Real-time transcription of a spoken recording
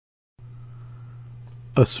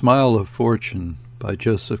A Smile of Fortune by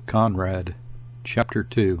Joseph Conrad. Chapter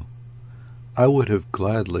 2. I would have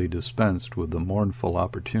gladly dispensed with the mournful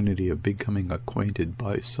opportunity of becoming acquainted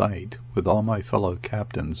by sight with all my fellow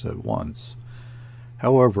captains at once.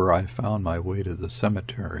 However, I found my way to the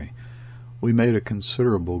cemetery. We made a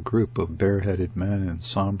considerable group of bareheaded men in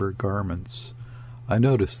somber garments. I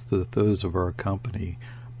noticed that those of our company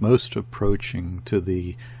most approaching to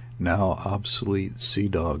the now obsolete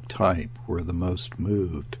sea-dog type were the most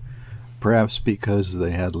moved, perhaps because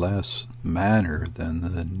they had less manner than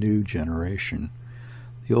the new generation.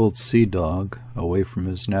 The old sea-dog, away from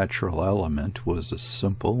his natural element, was a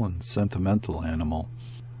simple and sentimental animal.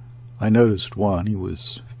 I noticed one, he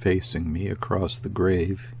was facing me across the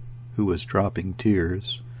grave, who was dropping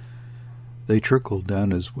tears. They trickled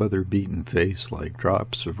down his weather-beaten face like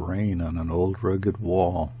drops of rain on an old rugged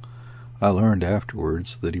wall. I learned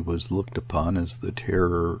afterwards that he was looked upon as the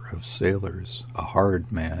terror of sailors, a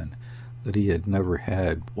hard man, that he had never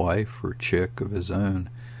had wife or chick of his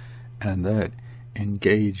own, and that,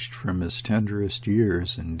 engaged from his tenderest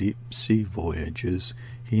years in deep-sea voyages,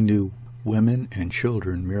 he knew women and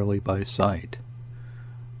children merely by sight.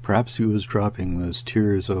 Perhaps he was dropping those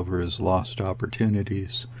tears over his lost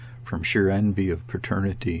opportunities, from sheer envy of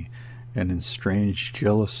paternity, and in strange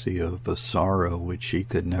jealousy of a sorrow which he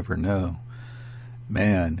could never know.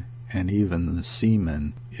 Man, and even the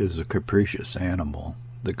seaman, is a capricious animal,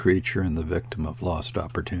 the creature and the victim of lost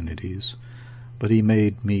opportunities, but he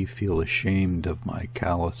made me feel ashamed of my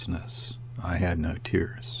callousness. I had no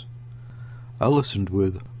tears. I listened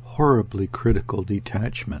with horribly critical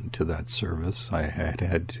detachment to that service I had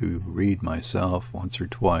had to read myself once or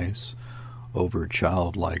twice over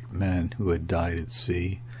childlike men who had died at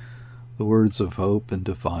sea. The words of hope and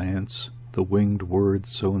defiance, the winged words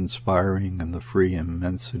so inspiring in the free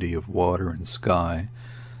immensity of water and sky,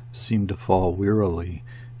 seemed to fall wearily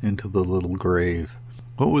into the little grave.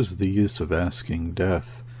 What was the use of asking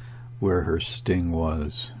death where her sting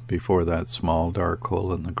was, before that small dark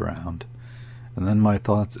hole in the ground? And then my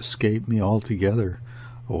thoughts escaped me altogether,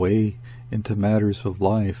 away into matters of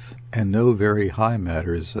life, and no very high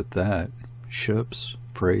matters at that. Ships,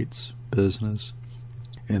 freights, business.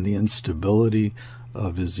 In the instability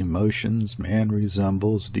of his emotions, man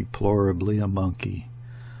resembles deplorably a monkey.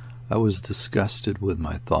 I was disgusted with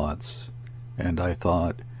my thoughts, and I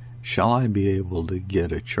thought, shall I be able to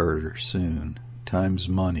get a charter soon? Time's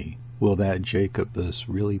money. Will that Jacobus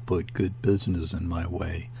really put good business in my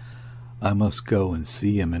way? I must go and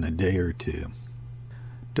see him in a day or two.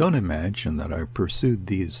 Don't imagine that I pursued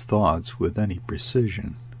these thoughts with any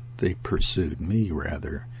precision. They pursued me,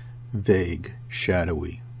 rather. Vague,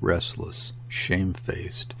 shadowy, restless,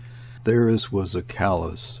 shamefaced. Theirs was a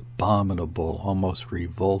callous, abominable, almost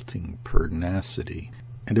revolting pertinacity,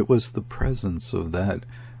 and it was the presence of that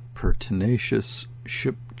pertinacious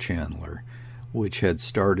ship-chandler which had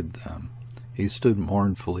started them. He stood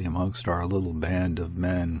mournfully amongst our little band of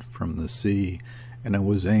men from the sea, and I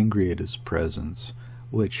was angry at his presence,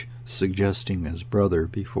 which, suggesting his brother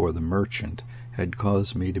before the merchant, had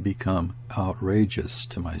caused me to become outrageous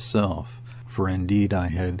to myself, for indeed I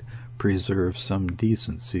had preserved some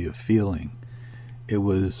decency of feeling. It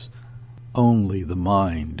was only the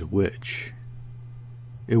mind which...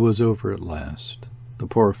 It was over at last. The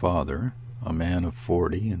poor father, a man of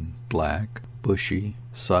 40, in black, bushy,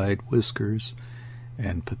 side whiskers,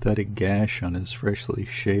 and pathetic gash on his freshly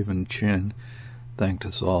shaven chin, thanked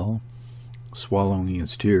us all, swallowing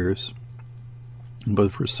his tears.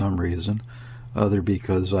 But for some reason, either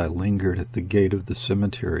because I lingered at the gate of the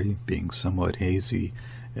cemetery, being somewhat hazy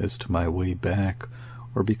as to my way back,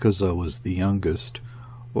 or because I was the youngest,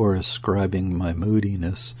 or ascribing my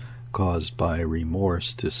moodiness, caused by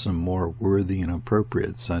remorse, to some more worthy and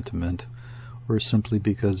appropriate sentiment, or simply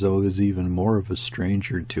because I was even more of a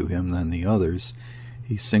stranger to him than the others,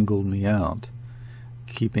 he singled me out.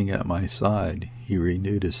 Keeping at my side, he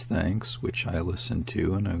renewed his thanks, which I listened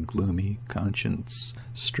to in a gloomy,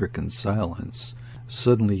 conscience-stricken silence.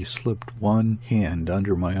 Suddenly he slipped one hand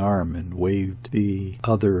under my arm and waved the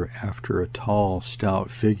other after a tall,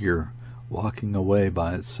 stout figure walking away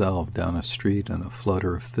by itself down a street in a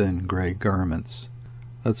flutter of thin gray garments.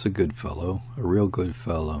 "That's a good fellow, a real good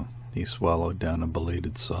fellow." He swallowed down a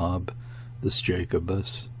belated sob. "This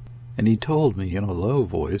Jacobus." And he told me in a low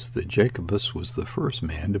voice that Jacobus was the first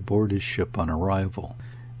man to board his ship on arrival,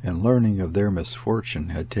 and learning of their misfortune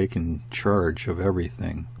had taken charge of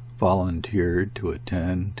everything, volunteered to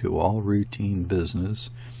attend to all routine business,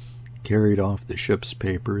 carried off the ship's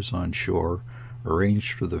papers on shore,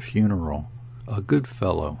 arranged for the funeral. A good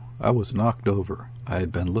fellow. I was knocked over. I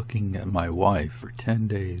had been looking at my wife for 10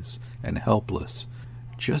 days, and helpless,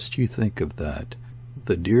 Just you think of that.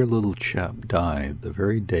 The dear little chap died the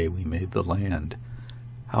very day we made the land.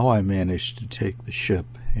 How I managed to take the ship,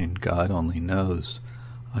 and God only knows.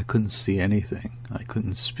 I couldn't see anything. I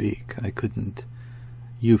couldn't speak. I couldn't...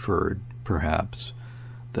 You've heard, perhaps,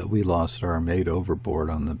 that we lost our mate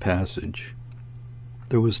overboard on the passage.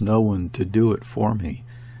 There was no one to do it for me,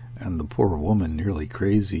 and the poor woman nearly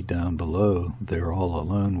crazy down below there all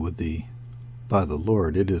alone with the... By the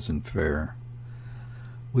Lord, it isn't fair.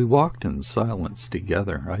 We walked in silence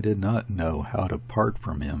together. I did not know how to part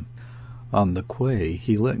from him. On the quay,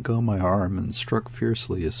 he let go my arm and struck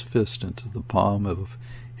fiercely his fist into the palm of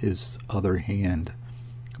his other hand.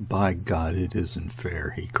 "By God, it isn't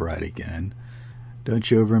fair," he cried again. "Don't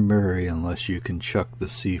you ever marry unless you can chuck the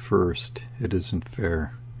sea first. It isn't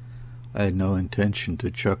fair." I had no intention to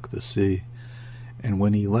chuck the sea, and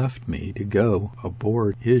when he left me to go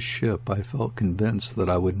aboard his ship, I felt convinced that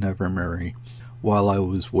I would never marry. While I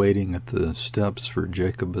was waiting at the steps for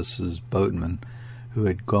Jacobus's boatman, who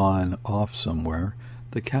had gone off somewhere,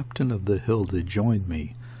 the captain of the Hilda joined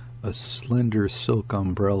me, a slender silk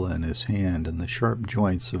umbrella in his hand, and the sharp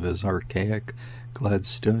joints of his archaic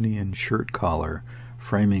Gladstonian shirt collar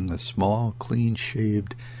framing a small,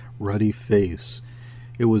 clean-shaved, ruddy face.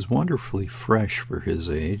 It was wonderfully fresh for his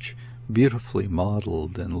age, beautifully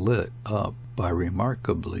modeled and lit up by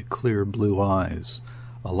remarkably clear blue eyes,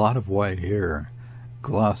 a lot of white hair,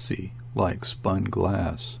 glossy like spun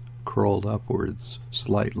glass, curled upwards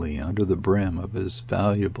slightly under the brim of his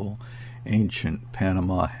valuable ancient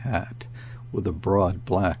Panama hat with a broad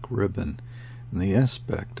black ribbon. In the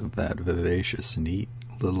aspect of that vivacious, neat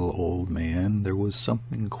little old man there was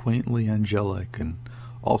something quaintly angelic and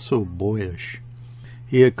also boyish.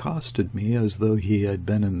 He accosted me as though he had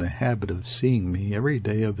been in the habit of seeing me every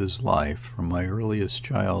day of his life from my earliest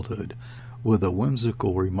childhood, with a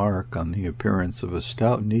whimsical remark on the appearance of a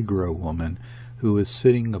stout Negro woman who was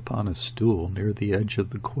sitting upon a stool near the edge of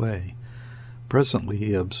the quay. Presently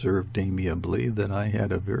he observed amiably that I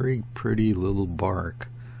had a very pretty little bark.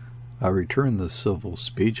 I returned the civil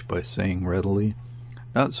speech by saying readily,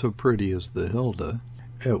 "Not so pretty as the Hilda."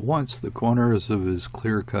 At once the corners of his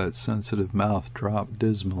clear-cut, sensitive mouth dropped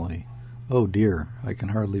dismally. "Oh dear, I can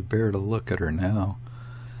hardly bear to look at her now."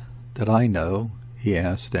 Did I know, he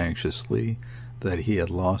asked anxiously, that he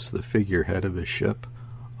had lost the figurehead of his ship,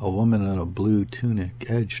 a woman in a blue tunic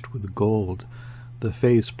edged with gold, the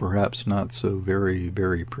face perhaps not so very,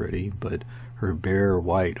 very pretty, but her bare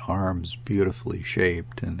white arms beautifully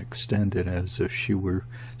shaped and extended as if she were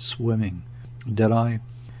swimming? Did I?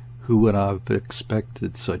 Who would have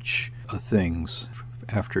expected such a things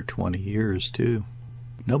after 20 years, too?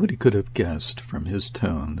 Nobody could have guessed from his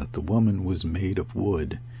tone that the woman was made of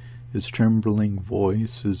wood. His trembling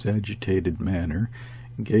voice, his agitated manner,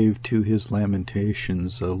 gave to his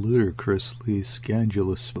lamentations a ludicrously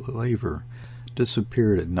scandalous flavor.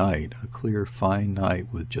 Disappeared at night, a clear fine night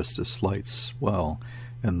with just a slight swell,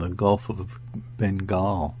 in the Gulf of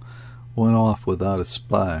Bengal. Went off without a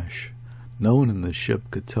splash. No one in the ship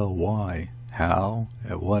could tell why, how,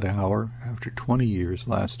 at what hour, after 20 years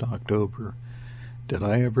last October. Did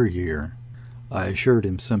I ever hear? I assured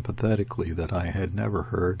him sympathetically that I had never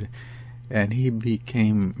heard, and he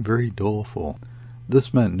became very doleful.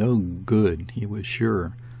 This meant no good, he was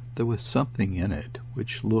sure. There was something in it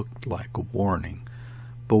which looked like a warning.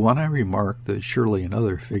 But when I remarked that surely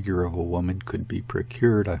another figure of a woman could be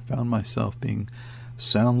procured, I found myself being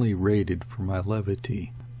soundly rated for my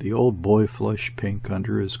levity. The old boy flushed pink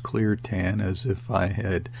under his clear tan as if I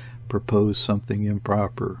had proposed something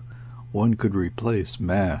improper. One could replace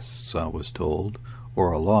masts, I was told,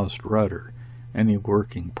 or a lost rudder, any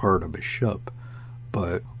working part of a ship.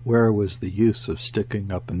 But where was the use of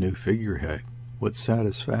sticking up a new figurehead? What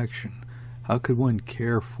satisfaction? How could one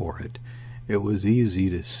care for it? It was easy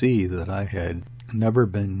to see that I had never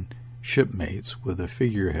been shipmates with a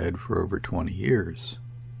figurehead for over 20 years.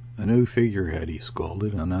 A new figurehead, he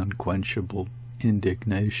scolded, in unquenchable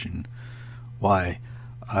indignation. Why,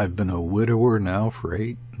 I've been a widower now for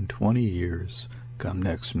 28 years. Come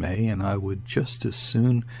next May, and I would just as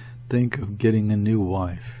soon think of getting a new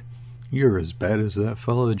wife. You're as bad as that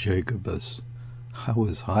fellow Jacobus. I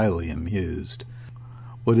was highly amused.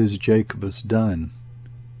 What has Jacobus done?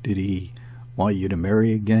 Did he want you to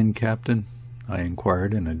marry again, Captain? I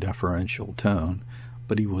inquired in a deferential tone,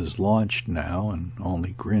 but he was launched now and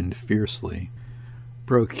only grinned fiercely.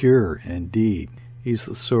 Procure, indeed. He's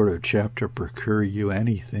the sort of chap to procure you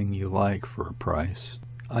anything you like for a price.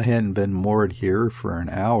 I hadn't been moored here for an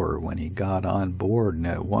hour when he got on board and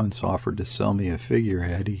at once offered to sell me a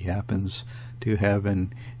figurehead he happens to have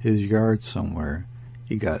in his yard somewhere.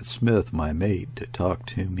 He got Smith, my mate, to talk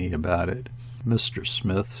to me about it. "Mr.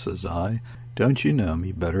 Smith," says I, "don't you know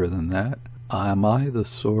me better than that? Am I the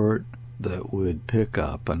sort that would pick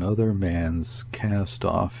up another man's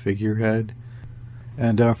cast-off figurehead?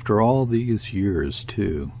 And after all these years,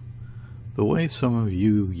 too. The way some of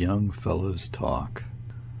you young fellows talk."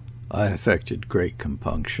 I affected great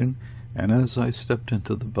compunction, and as I stepped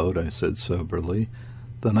into the boat I said soberly,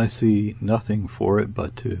 "Then I see nothing for it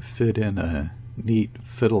but to fit in a neat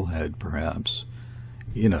fiddlehead, perhaps.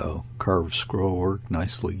 You know, carved scrollwork,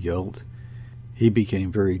 nicely gilt." He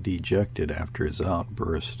became very dejected after his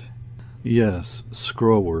outburst. "Yes,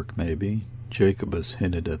 scrollwork, maybe." Jacobus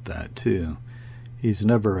hinted at that, too. "He's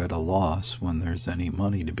never at a loss when there's any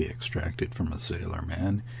money to be extracted from a sailor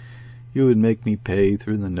man. You would make me pay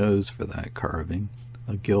through the nose for that carving.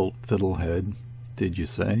 A gilt fiddlehead, did you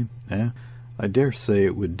say? I dare say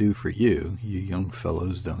it would do for you. You young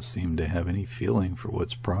fellows don't seem to have any feeling for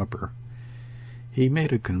what's proper." He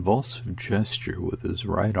made a convulsive gesture with his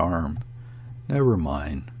right arm. "Never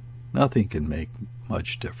mind. Nothing can make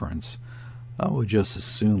much difference. I would just as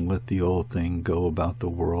soon let the old thing go about the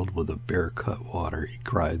world with a bare cutwater," he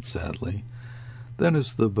cried sadly. Then,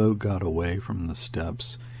 as the boat got away from the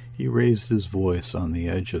steps, he raised his voice on the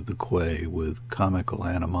edge of the quay with comical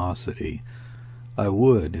animosity. "I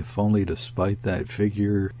would, if only to spite that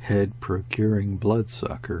figure-head procuring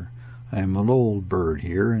bloodsucker. I am an old bird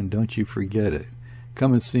here, and don't you forget it.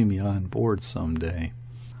 Come and see me on board some day."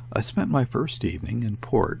 I spent my first evening in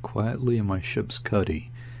port quietly in my ship's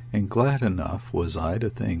cuddy, and glad enough was I to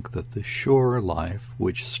think that the shore life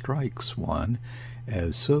which strikes one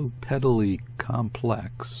as so pettily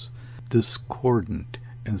complex, discordant,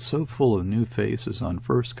 and so full of new faces on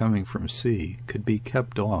first coming from sea could be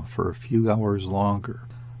kept off for a few hours longer.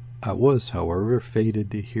 I was, however,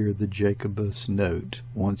 fated to hear the Jacobus note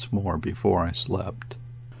once more before I slept.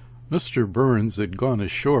 Mr. Burns had gone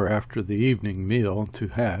ashore after the evening meal to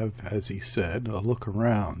have, as he said, a look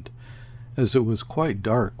around. As it was quite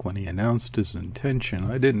dark when he announced his intention,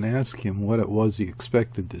 I didn't ask him what it was he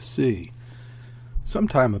expected to see.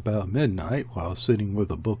 Sometime about midnight, while sitting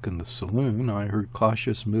with a book in the saloon, I heard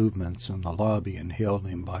cautious movements in the lobby and hailed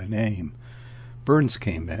him by name. Burns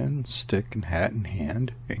came in, stick and hat in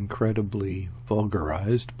hand, incredibly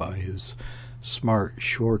vulgarized by his smart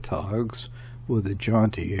shore togs, with a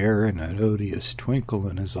jaunty air and an odious twinkle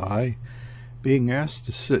in his eye. Being asked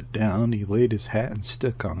to sit down, he laid his hat and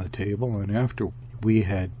stick on the table, and after we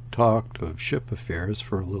had talked of ship affairs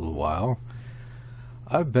for a little while,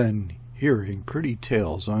 "I've been hearing pretty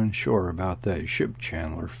tales on shore about that ship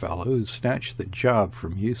chandler fellow who snatched the job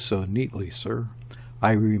from you so neatly, sir."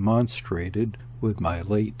 I remonstrated with my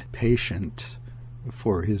late patient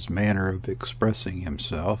for his manner of expressing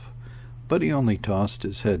himself, but he only tossed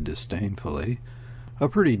his head disdainfully. "A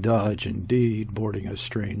pretty dodge indeed, boarding a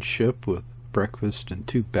strange ship with breakfast and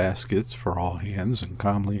 2 baskets for all hands, and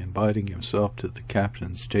calmly inviting himself to the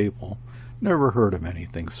captain's table. Never heard of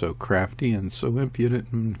anything so crafty and so impudent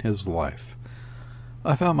in his life."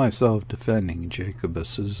 I found myself defending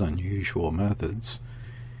Jacobus's unusual methods.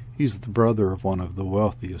 "He's the brother of one of the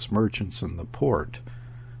wealthiest merchants in the port."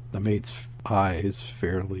 The mate's eyes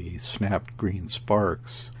fairly snapped green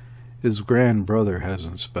sparks. "His grand-brother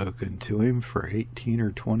hasn't spoken to him for 18 or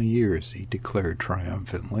 20 years, he declared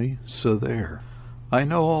triumphantly. "So there." "I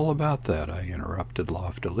know all about that," I interrupted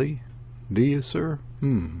loftily. "Do you, sir?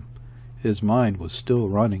 His mind was still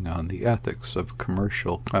running on the ethics of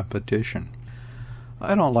commercial competition.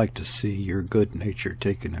 "I don't like to see your good nature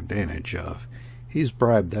taken advantage of. He's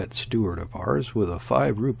bribed that steward of ours with a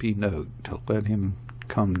 5-rupee note to let him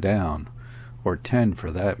come down, or 10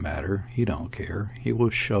 for that matter. He don't care. He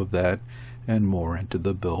will shove that and more into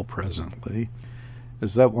the bill presently."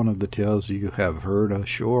 "Is that one of the tales you have heard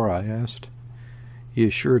ashore?" I asked. He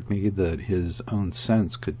assured me that his own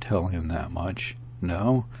sense could tell him that much.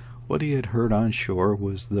 No, what he had heard on shore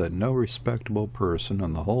was that no respectable person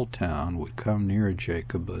in the whole town would come near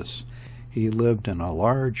Jacobus. He lived in a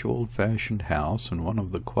large old-fashioned house in one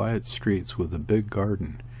of the quiet streets with a big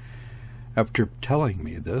garden. After telling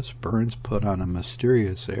me this, Burns put on a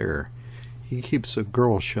mysterious air. "He keeps a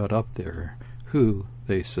girl shut up there, who,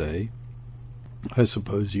 they say—" "I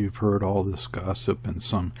suppose you've heard all this gossip in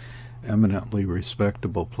some eminently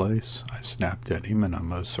respectable place?" I snapped at him in a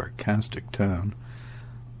most sarcastic tone.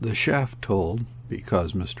 The shaft told,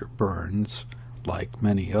 because Mr. Burns, like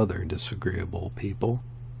many other disagreeable people,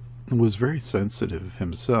 was very sensitive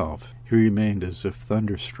himself. He remained as if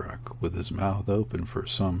thunderstruck, with his mouth open for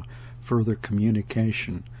some further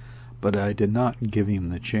communication, but I did not give him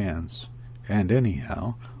the chance. "And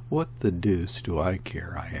anyhow, what the deuce do I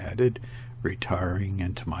care?" I added, retiring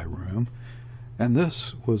into my room, and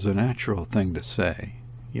this was a natural thing to say,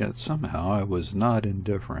 yet somehow I was not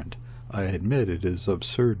indifferent. I admit it is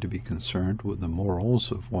absurd to be concerned with the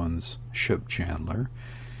morals of one's ship chandler,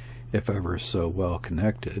 if ever so well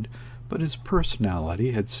connected, but his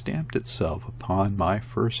personality had stamped itself upon my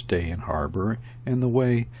first day in harbor in the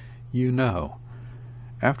way you know.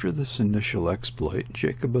 After this initial exploit,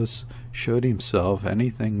 Jacobus showed himself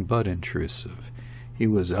anything but intrusive. He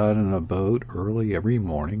was out in a boat early every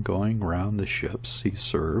morning, going round the ships he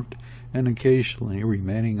served, and occasionally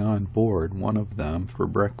remaining on board one of them for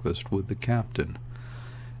breakfast with the captain.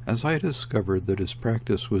 As I discovered that his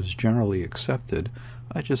practice was generally accepted,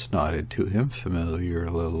 I just nodded to him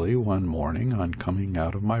familiarly one morning on coming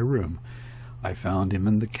out of my room. I found him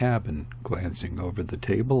in the cabin. Glancing over the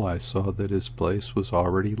table, I saw that his place was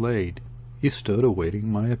already laid. He stood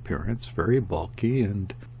awaiting my appearance, very bulky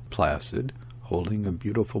and placid, holding a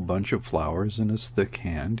beautiful bunch of flowers in his thick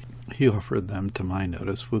hand. He offered them to my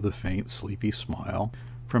notice with a faint, sleepy smile.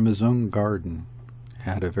 From his own garden.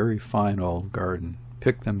 Had a very fine old garden.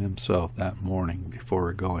 Picked them himself that morning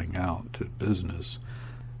before going out to business.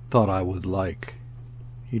 Thought I would like.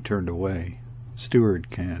 He turned away. "Steward,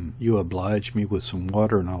 can you oblige me with some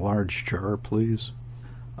water in a large jar, please?"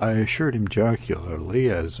 I assured him jocularly,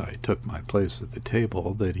 as I took my place at the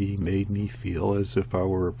table, that he made me feel as if I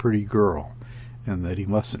were a pretty girl, and that he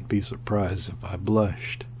mustn't be surprised if I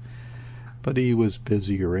blushed. But he was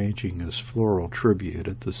busy arranging his floral tribute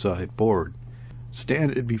at the sideboard.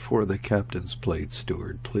 "Stand it before the captain's plate,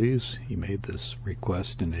 steward, please." He made this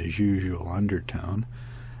request in his usual undertone.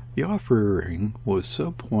 The offering was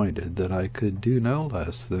so pointed that I could do no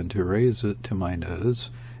less than to raise it to my nose,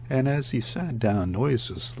 and as he sat down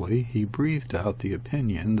noiselessly, he breathed out the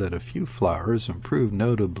opinion that a few flowers improved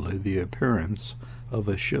notably the appearance of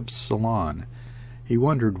a ship's salon. He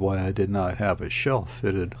wondered why I did not have a shelf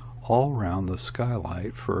fitted all round the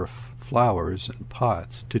skylight for flowers and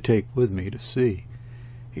pots to take with me to sea.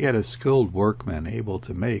 He had a skilled workman able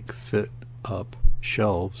to make fit-up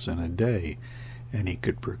shelves in a day, and he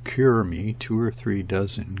could procure me 2 or 3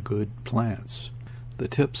 dozen good plants. The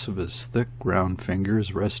tips of his thick, round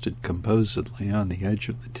fingers rested composedly on the edge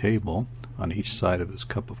of the table, on each side of his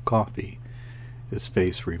cup of coffee. His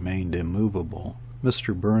face remained immovable.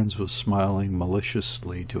 Mr. Burns was smiling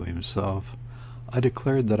maliciously to himself. I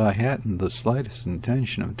declared that I hadn't the slightest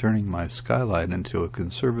intention of turning my skylight into a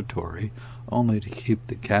conservatory, only to keep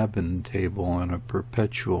the cabin table in a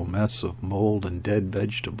perpetual mess of mold and dead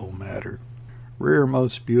vegetable matter. "Rear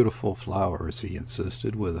most beautiful flowers," he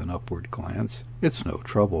insisted, with an upward glance. "It's no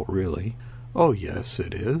trouble, really." "Oh, yes,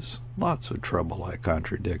 it is. Lots of trouble," I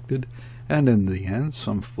contradicted. "And in the end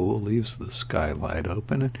some fool leaves the skylight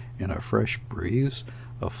open in a fresh breeze.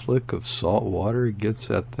 A flick of salt water gets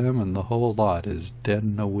at them, and the whole lot is dead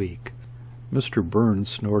in a week." Mr. Burns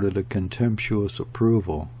snorted a contemptuous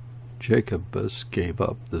approval. Jacobus gave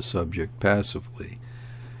up the subject passively.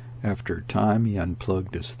 After a time he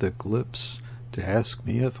unplugged his thick lips to ask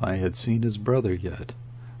me if I had seen his brother yet.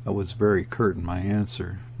 I was very curt in my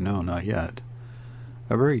answer. "No, not yet."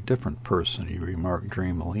 "A very different person," he remarked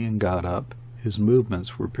dreamily, and got up. His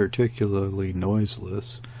movements were particularly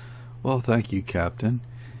noiseless. "Well, thank you, Captain.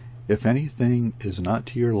 If anything is not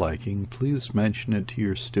to your liking, please mention it to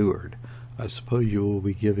your steward. I suppose you will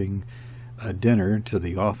be giving a dinner to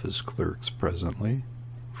the office clerks presently."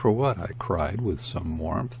 "For what?" I cried with some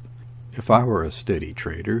warmth. If I were a steady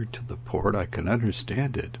trader to the port I could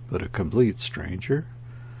understand it, but a complete stranger?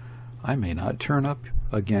 I may not turn up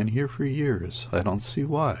again here for years. I don't see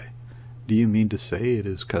why. Do you mean to say it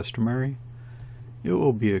is customary?" "It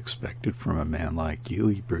will be expected from a man like you,"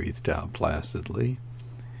 he breathed out placidly.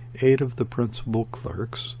 8 of the principal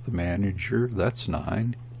clerks, the manager, that's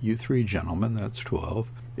 9, you 3 gentlemen, that's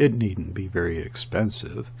 12. It needn't be very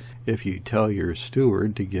expensive, if you tell your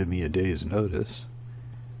steward to give me a day's notice."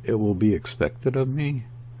 "It will be expected of me?"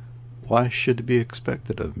 "Why should it be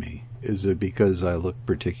expected of me? Is it because I look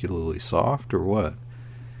particularly soft, or what?"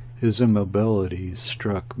 His immobility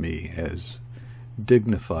struck me as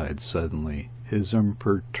dignified suddenly. His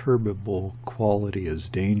imperturbable quality is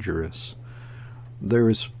dangerous. "There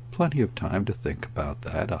is plenty of time to think about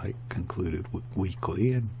that," I concluded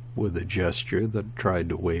weakly, and with a gesture that tried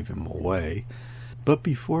to wave him away. But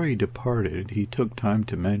before he departed, he took time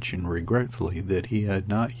to mention regretfully that he had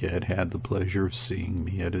not yet had the pleasure of seeing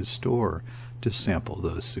me at his store to sample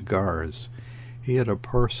those cigars. He had a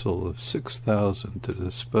parcel of 6,000 to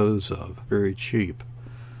dispose of, very cheap.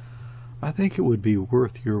 "I think it would be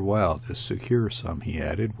worth your while to secure some," he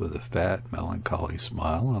added with a fat, melancholy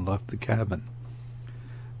smile, and left the cabin.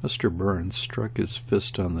 Mr. Burns struck his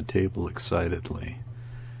fist on the table excitedly.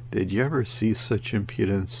 "Did you ever see such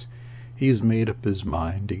impudence? He's made up his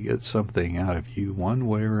mind to get something out of you one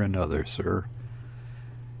way or another, sir."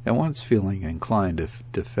 At once feeling inclined to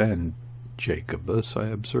defend Jacobus, I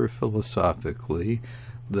observed philosophically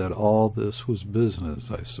that all this was business,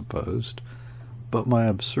 I supposed. But my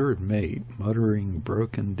absurd mate, muttering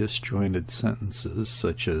broken, disjointed sentences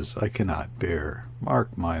such as "I cannot bear,"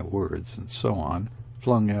 "mark my words," and so on,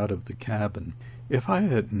 flung out of the cabin. If I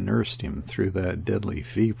had nursed him through that deadly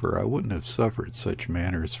fever, I wouldn't have suffered such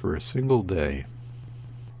manners for a single day.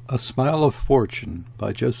 A Smile of Fortune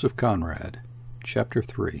by Joseph Conrad. Chapter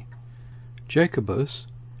 3. Jacobus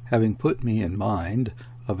having put me in mind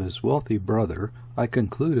of his wealthy brother, I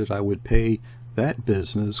concluded I would pay that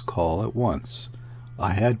business call at once.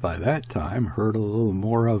 I had by that time heard a little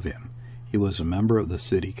more of him. He was a member of the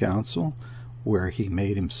city council, where he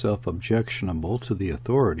made himself objectionable to the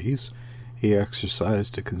authorities. He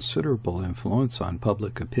exercised a considerable influence on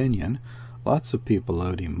public opinion. Lots of people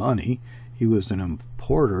owed him money. He was an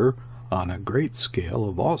importer on a great scale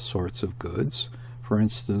of all sorts of goods. For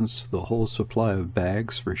instance, the whole supply of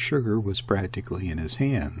bags for sugar was practically in his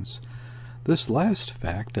hands. This last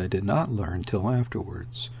fact I did not learn till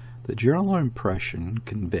afterwards. The general impression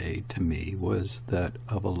conveyed to me was that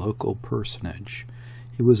of a local personage.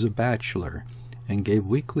 He was a bachelor, and gave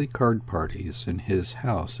weekly card parties in his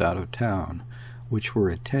house out of town, which were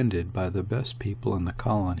attended by the best people in the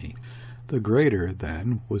colony. The greater,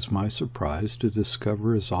 then, was my surprise to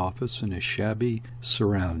discover his office in his shabby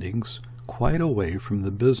surroundings, quite away from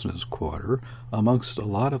the business quarter, amongst a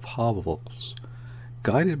lot of hovels.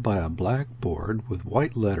 Guided by a black board with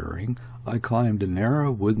white lettering, I climbed a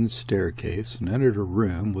narrow wooden staircase and entered a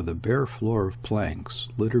room with a bare floor of planks,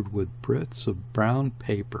 littered with bits of brown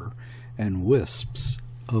paper and wisps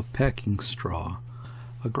of packing straw.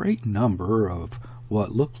 A great number of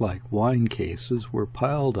what looked like wine cases were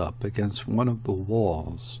piled up against one of the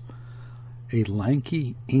walls. A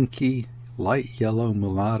lanky, inky, light yellow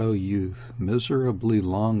mulatto youth, miserably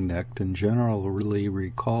long-necked and generally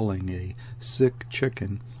recalling a sick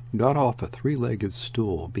chicken, got off a three-legged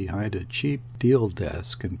stool behind a cheap deal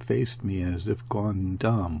desk and faced me as if gone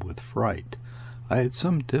dumb with fright. I had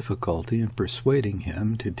some difficulty in persuading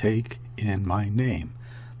him to take in my name,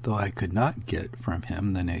 though I could not get from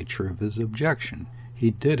him the nature of his objection.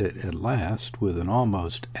 He did it at last with an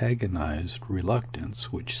almost agonized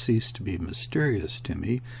reluctance, which ceased to be mysterious to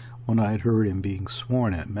me when I had heard him being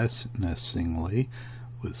sworn at menacingly,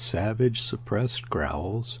 with savage, suppressed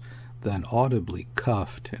growls, then audibly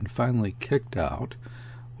cuffed and finally kicked out,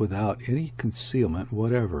 without any concealment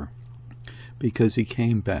whatever, because he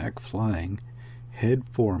came back flying head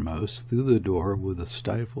foremost through the door with a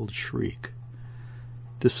stifled shriek.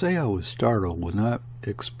 To say I was startled would not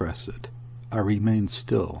express it. I remained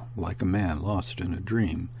still, like a man lost in a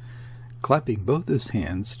dream, clapping both his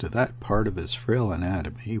hands to that part of his frail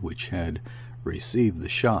anatomy which had received the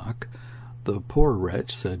shock. The poor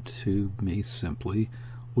wretch said to me simply,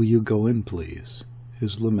 "Will you go in, please?"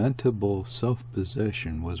 His lamentable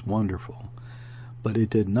self-possession was wonderful, but it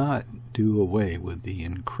did not do away with the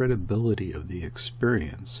incredibility of the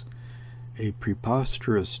experience. A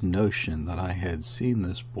preposterous notion that I had seen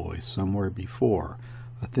this boy somewhere before,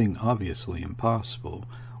 a thing obviously impossible,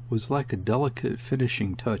 was like a delicate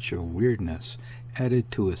finishing touch of weirdness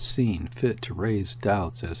added to a scene fit to raise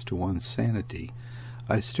doubts as to one's sanity.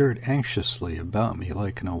 I stared anxiously about me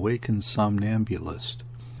like an awakened somnambulist.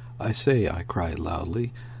 "I say," I cried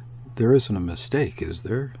loudly, "there isn't a mistake, is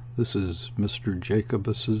there? This is Mr.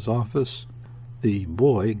 Jacobus's office?" The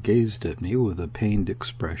boy gazed at me with a pained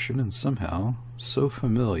expression, and somehow so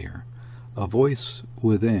familiar. A voice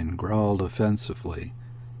within growled offensively,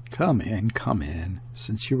 come in,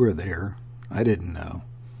 since you were there. I didn't know."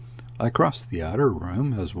 I crossed the outer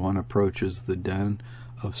room as one approaches the den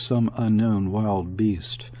of some unknown wild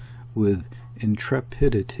beast, with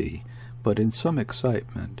intrepidity, but in some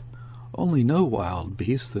excitement. Only no wild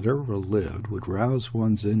beast that ever lived would rouse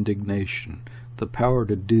one's indignation, the power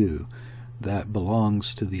to do that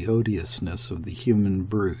belongs to the odiousness of the human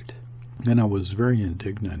brute, and I was very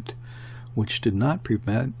indignant, which did not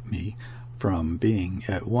prevent me from being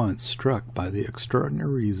at once struck by the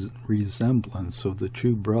extraordinary resemblance of the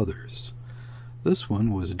two brothers. This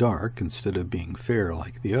one was dark instead of being fair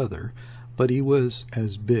like the other, but he was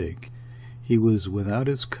as big. He was without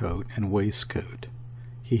his coat and waistcoat.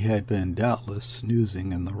 He had been doubtless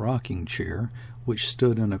snoozing in the rocking-chair which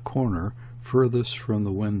stood in a corner furthest from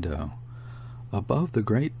the window. Above the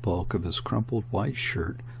great bulk of his crumpled white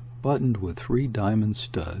shirt, buttoned with 3 diamond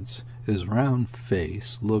studs, his round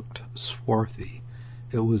face looked swarthy.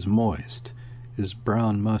 It was moist. His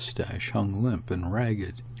brown mustache hung limp and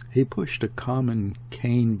ragged. He pushed a common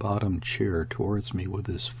cane-bottomed chair towards me with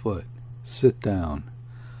his foot. "Sit down."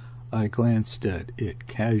 I glanced at it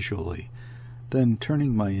casually. Then,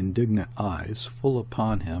 turning my indignant eyes full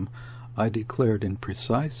upon him, I declared in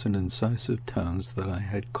precise and incisive tones that I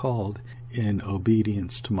had called in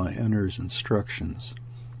obedience to my owner's instructions.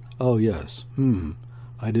 "Oh, yes,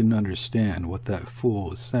 I didn't understand what that fool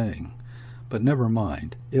was saying. But never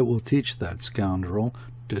mind. It will teach that scoundrel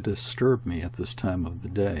to disturb me at this time of the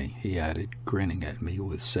day," he added, grinning at me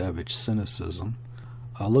with savage cynicism.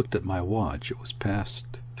 I looked at my watch. It was past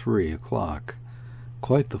 3 o'clock.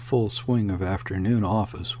 Quite the full swing of afternoon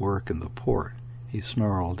office work in the port. He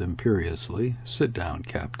snarled imperiously, "Sit down,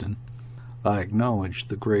 Captain." I acknowledged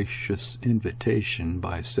the gracious invitation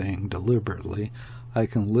by saying deliberately, "I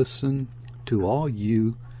can listen to all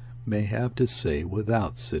you may have to say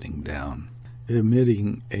without sitting down."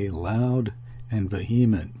 Emitting a loud and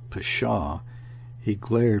vehement pshaw, he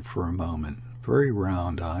glared for a moment, very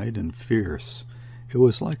round-eyed and fierce. It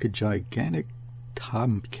was like a gigantic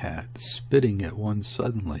tomcat spitting at one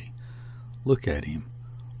suddenly. "Look at him.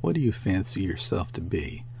 What do you fancy yourself to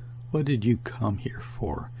be? What did you come here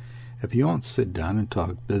for? If you won't sit down and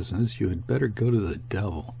talk business, you had better go to the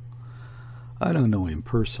devil." "I don't know him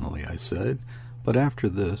personally," I said, "but after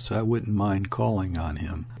this I wouldn't mind calling on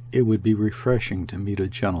him. It would be refreshing to meet a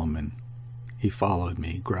gentleman." He followed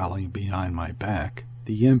me, growling behind my back,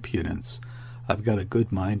 "The impudence! I've got a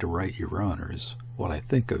good mind to write your honors what I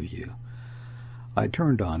think of you." I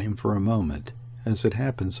turned on him for a moment. "As it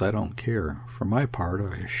happens, I don't care. For my part,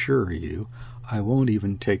 I assure you, I won't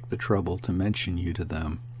even take the trouble to mention you to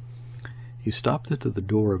them." He stopped at the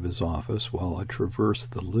door of his office while I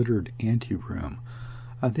traversed the littered anteroom.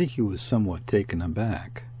 I think he was somewhat taken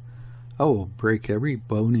aback. "I will break every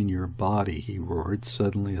bone in your body," he roared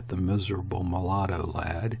suddenly at the miserable mulatto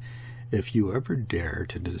lad, "if you ever dare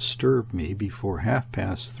to disturb me before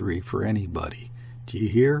 3:30 for anybody. Do you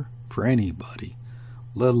hear? For anybody.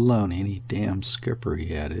 Let alone any damn skipper,"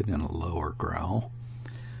 he added in a lower growl.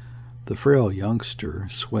 The frail youngster,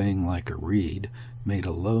 swaying like a reed, made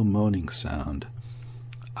a low moaning sound.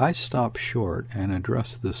 I stopped short and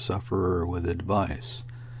addressed the sufferer with advice.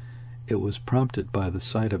 It was prompted by the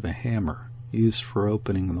sight of a hammer, used for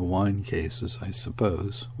opening the wine cases, I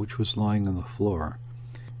suppose, which was lying on the floor.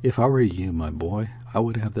 "If I were you, my boy, I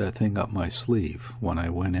would have that thing up my sleeve when I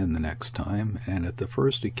went in the next time, and at the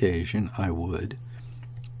first occasion I would."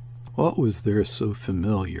 What was there so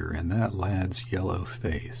familiar in that lad's yellow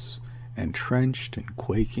face? Entrenched and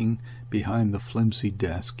quaking behind the flimsy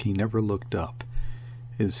desk, he never looked up.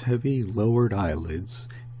 His heavy lowered eyelids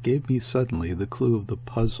gave me suddenly the clue of the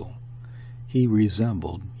puzzle. He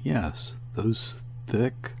resembled, yes, those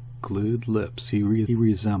thick, glued lips, he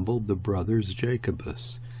resembled the brothers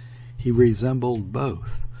Jacobus. He resembled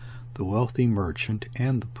both, the wealthy merchant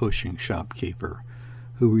and the pushing shopkeeper,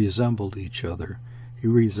 who resembled each other. He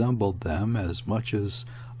resembled them as much as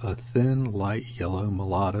a thin, light yellow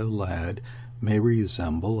mulatto lad may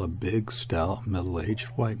resemble a big, stout, middle-aged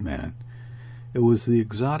white man. It was the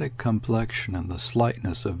exotic complexion and the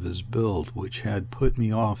slightness of his build which had put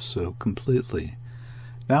me off so completely.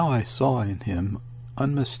 Now I saw in him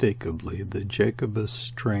unmistakably the Jacobus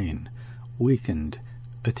strain, weakened,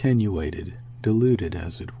 attenuated, diluted,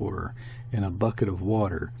 as it were, in a bucket of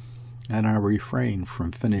water, and I refrained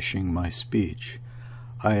from finishing my speech.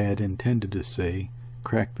 I had intended to say,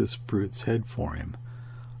 "Crack this brute's head for him."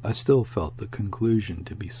 I still felt the conclusion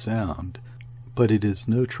to be sound, but it is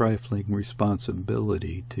no trifling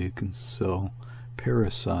responsibility to console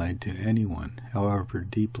parricide to anyone, however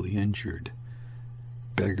deeply injured.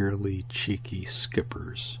 Beggarly, cheeky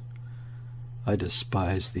skippers. I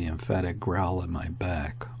despised the emphatic growl at my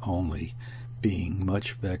back, only, being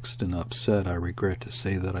much vexed and upset, I regret to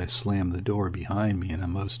say that I slammed the door behind me in a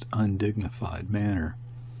most undignified manner.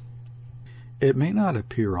 It may not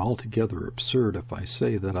appear altogether absurd if I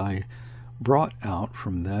say that I brought out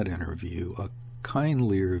from that interview a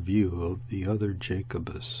kindlier view of the other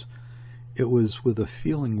Jacobus. It was with a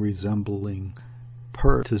feeling resembling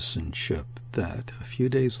partisanship that, a few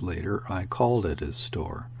days later, I called at his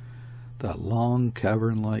store. That long,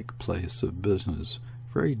 cavern-like place of business,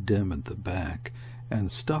 very dim at the back,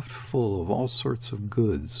 and stuffed full of all sorts of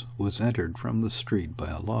goods, was entered from the street by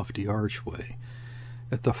a lofty archway.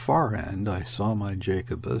 At the far end I saw my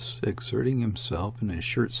Jacobus exerting himself in his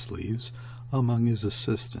shirt-sleeves among his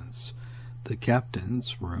assistants. The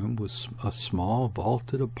captain's room was a small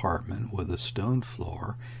vaulted apartment with a stone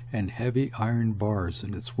floor and heavy iron bars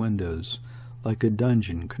in its windows, like a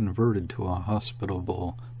dungeon converted to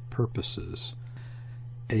hospitable purposes.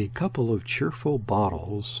 A couple of cheerful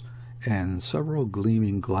bottles and several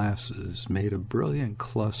gleaming glasses made a brilliant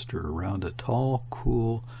cluster around a tall,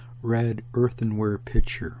 cool, red earthenware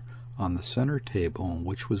pitcher on the center table,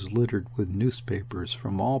 which was littered with newspapers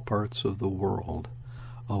from all parts of the world.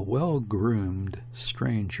 A well-groomed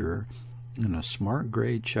stranger in a smart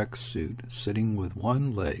gray check suit, sitting with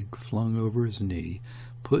one leg flung over his knee,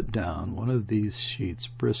 put down one of these sheets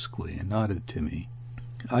briskly and nodded to me.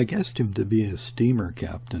 I guessed him to be a steamer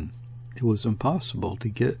captain. It was impossible to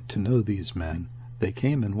get to know these men. They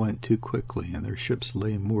came and went too quickly, and their ships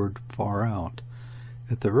lay moored far out.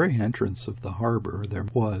 At the very entrance of the harbor there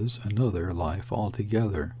was another life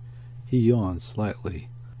altogether. He yawned slightly.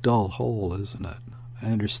 Dull hole, isn't it? I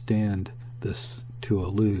understand this to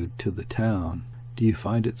allude to the town. Do you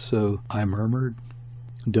find it so? I murmured.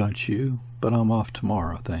 Don't you? But I'm off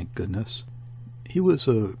tomorrow, thank goodness. He was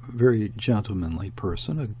a very gentlemanly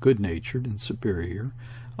person, a good-natured and superior.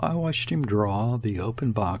 I watched him draw the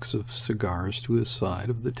open box of cigars to his side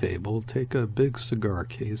of the table, take a big cigar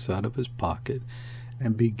case out of his pocket,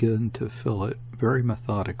 and begin to fill it very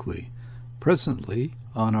methodically. Presently,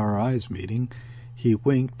 on our eyes meeting, he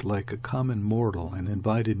winked like a common mortal and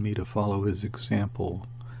invited me to follow his example.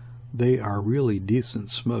 They are really decent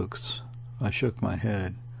smokes. I shook my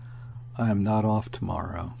head. I am not off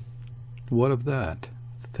tomorrow. What of that?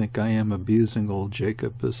 Think I am abusing old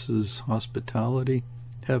Jacobus's hospitality?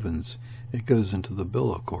 Heavens, it goes into the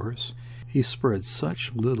bill, of course. He spreads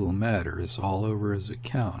such little matters all over his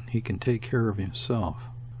account. He can take care of himself.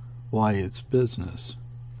 Why, it's business.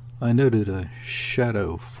 I noted a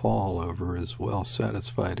shadow fall over his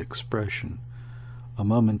well-satisfied expression, a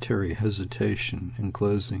momentary hesitation in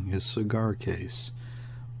closing his cigar case,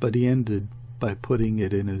 but he ended by putting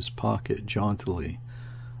it in his pocket jauntily.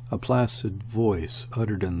 A placid voice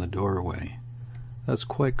uttered in the doorway, "That's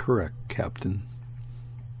quite correct, Captain."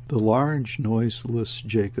 The large, noiseless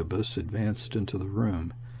Jacobus advanced into the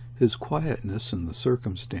room. His quietness in the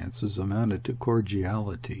circumstances amounted to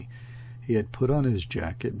cordiality. He had put on his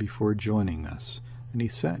jacket before joining us, and he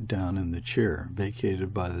sat down in the chair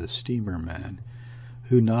vacated by the steamer man,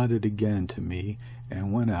 who nodded again to me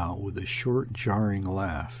and went out with a short, jarring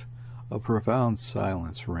laugh. A profound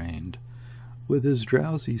silence reigned. With his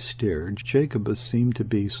drowsy stare, Jacobus seemed to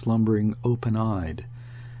be slumbering open-eyed.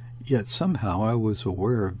 Yet somehow I was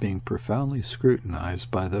aware of being profoundly scrutinized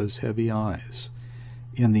by those heavy eyes.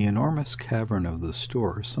 In the enormous cavern of the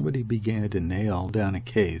store, somebody began to nail down a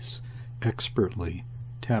case, expertly.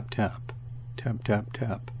 Tap, tap, tap, tap,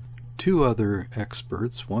 tap. Two other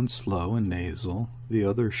experts, one slow and nasal, the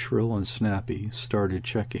other shrill and snappy, started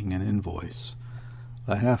checking an invoice.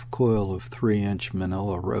 A half coil of 3-inch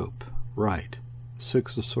manila rope. Right.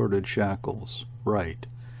 6 assorted shackles. Right.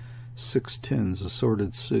 6 tins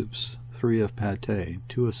assorted soups, 3 of pâté,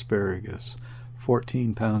 2 asparagus,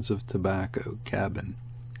 14 pounds of tobacco, cabin.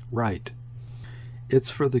 Right. It's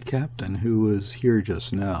for the captain who was here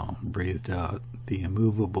just now, breathed out the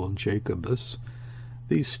immovable Jacobus.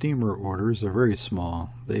 These steamer orders are very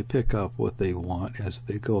small. They pick up what they want as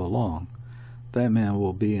they go along. That man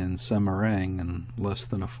will be in Semarang in less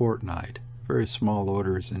than a fortnight. Very small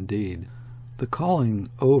orders indeed. The calling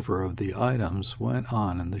over of the items went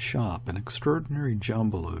on in the shop, an extraordinary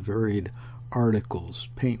jumble of varied articles,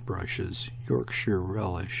 paintbrushes, Yorkshire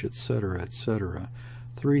relish, etc., etc.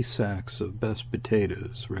 3 sacks of best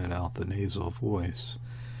potatoes, read out the nasal voice.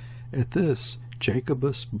 At this,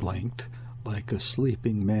 Jacobus blinked like a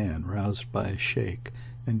sleeping man roused by a shake,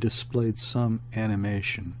 and displayed some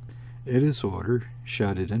animation. At his order,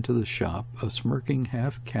 shouted into the shop, a smirking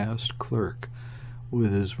half-caste clerk,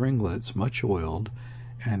 with his ringlets much oiled,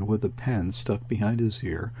 and with a pen stuck behind his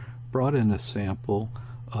ear, brought in a sample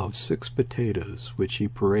of 6 potatoes, which he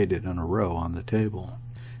paraded in a row on the table.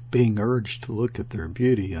 Being urged to look at their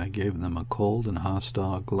beauty, I gave them a cold and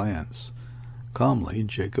hostile glance. Calmly,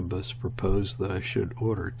 Jacobus proposed that I should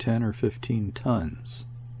order 10 or 15 tons.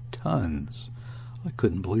 Tons! I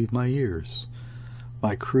couldn't believe my ears.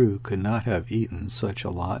 My crew could not have eaten such a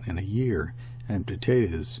lot in a year, and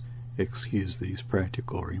potatoes, excuse these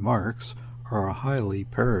practical remarks, are a highly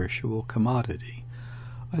perishable commodity.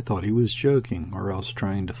 I thought he was joking, or else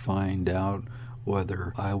trying to find out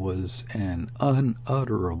whether I was an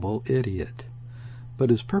unutterable idiot. But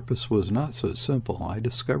his purpose was not so simple. I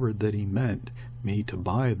discovered that he meant me to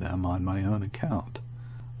buy them on my own account.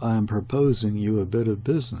 I am proposing you a bit of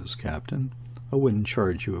business, Captain. I wouldn't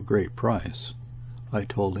charge you a great price. I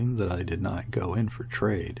told him that I did not go in for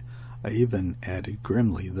trade. I even added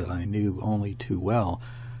grimly that I knew only too well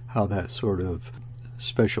how that sort of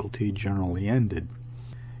specialty generally ended.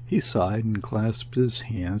 He sighed and clasped his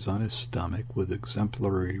hands on his stomach with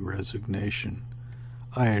exemplary resignation.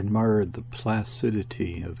 I admired the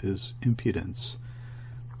placidity of his impudence.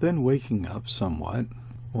 Then, waking up somewhat,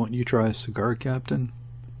 "Won't you try a cigar, Captain?"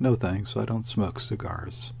 "No, thanks, I don't smoke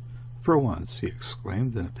cigars." "For once," he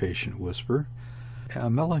exclaimed in a patient whisper. A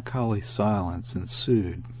melancholy silence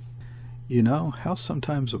ensued. You know how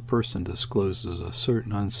sometimes a person discloses a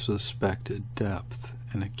certain unsuspected depth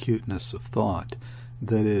and acuteness of thought,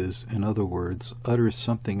 that is, in other words, utters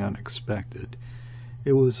something unexpected.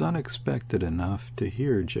 It was unexpected enough to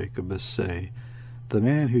hear Jacobus say, "The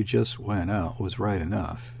man who just went out was right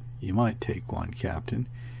enough. You might take one, Captain.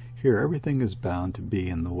 Here everything is bound to be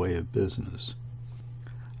in the way of business."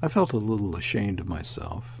 I felt a little ashamed of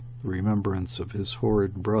myself. The remembrance of his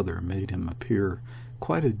horrid brother made him appear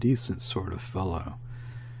quite a decent sort of fellow.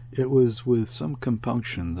 It was with some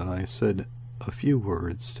compunction that I said a few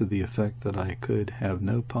words to the effect that I could have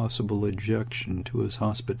no possible objection to his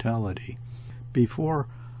hospitality. Before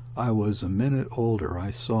I was a minute older,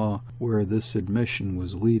 I saw where this admission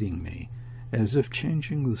was leading me. As if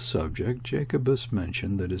changing the subject, Jacobus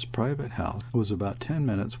mentioned that his private house was about 10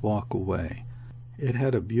 minutes' walk away. It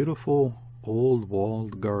had a beautiful old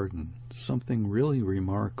walled garden, something really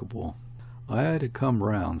remarkable. I had to come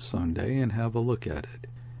round some day and have a look at it.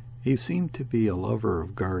 He seemed to be a lover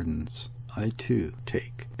of gardens. I, too,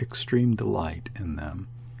 take extreme delight in them,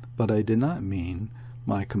 but I did not mean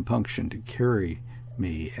my compunction to carry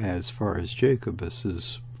me as far as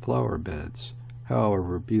Jacobus's flower-beds,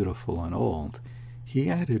 however beautiful and old. He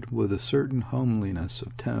added with a certain homeliness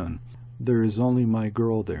of tone, "There is only my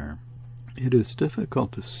girl there. It is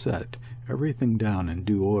difficult to set everything down in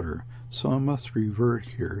due order, so I must revert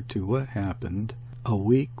here to what happened a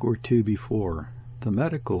week or two before. The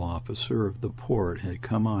medical officer of the port had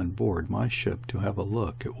come on board my ship to have a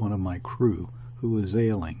look at one of my crew who was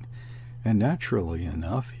ailing, and naturally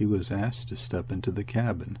enough he was asked to step into the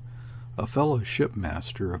cabin. A fellow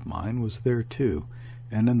shipmaster of mine was there too,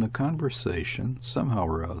 and in the conversation, somehow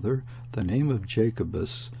or other, the name of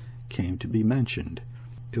Jacobus came to be mentioned.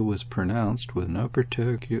 It was pronounced with no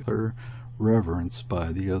particular reverence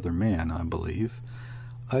by the other man, I believe.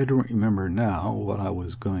 I don't remember now what I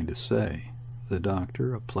was going to say. The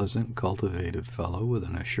doctor, a pleasant, cultivated fellow with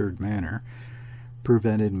an assured manner,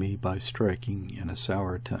 prevented me by striking in a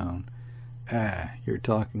sour tone, "Ah, you're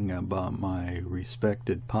talking about my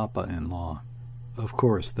respected papa-in-law." Of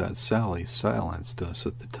course, that sally silenced us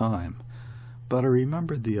at the time, but I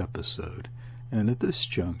remembered the episode, and at this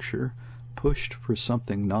juncture pushed for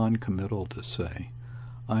something non-committal to say.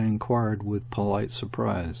 I inquired with polite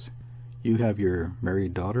surprise, "You have your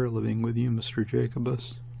married daughter living with you, Mr.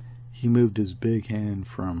 Jacobus?" He moved his big hand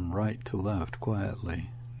from right to left quietly.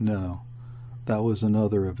 "No, that was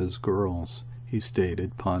another of his girls," he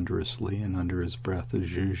stated ponderously and under his breath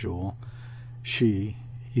as usual. He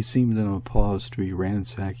seemed in a pause to be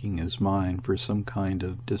ransacking his mind for some kind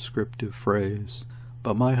of descriptive phrase,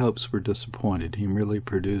 but my hopes were disappointed. He merely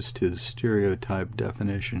produced his stereotyped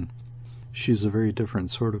definition. "She's a very different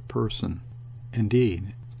sort of person."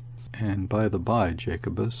 "Indeed. And by the by,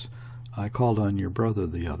 Jacobus, I called on your brother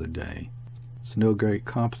the other day. It's no great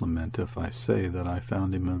compliment if I say that I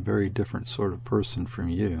found him a very different sort of person from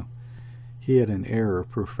you." He had an air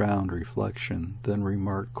of profound reflection, then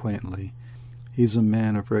remarked quaintly, "He's a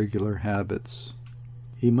man of regular habits."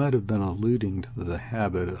 He might have been alluding to the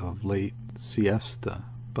habit of late siesta,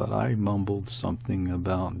 but I mumbled something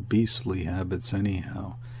about beastly habits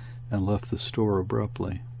anyhow, and left the store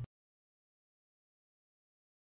abruptly.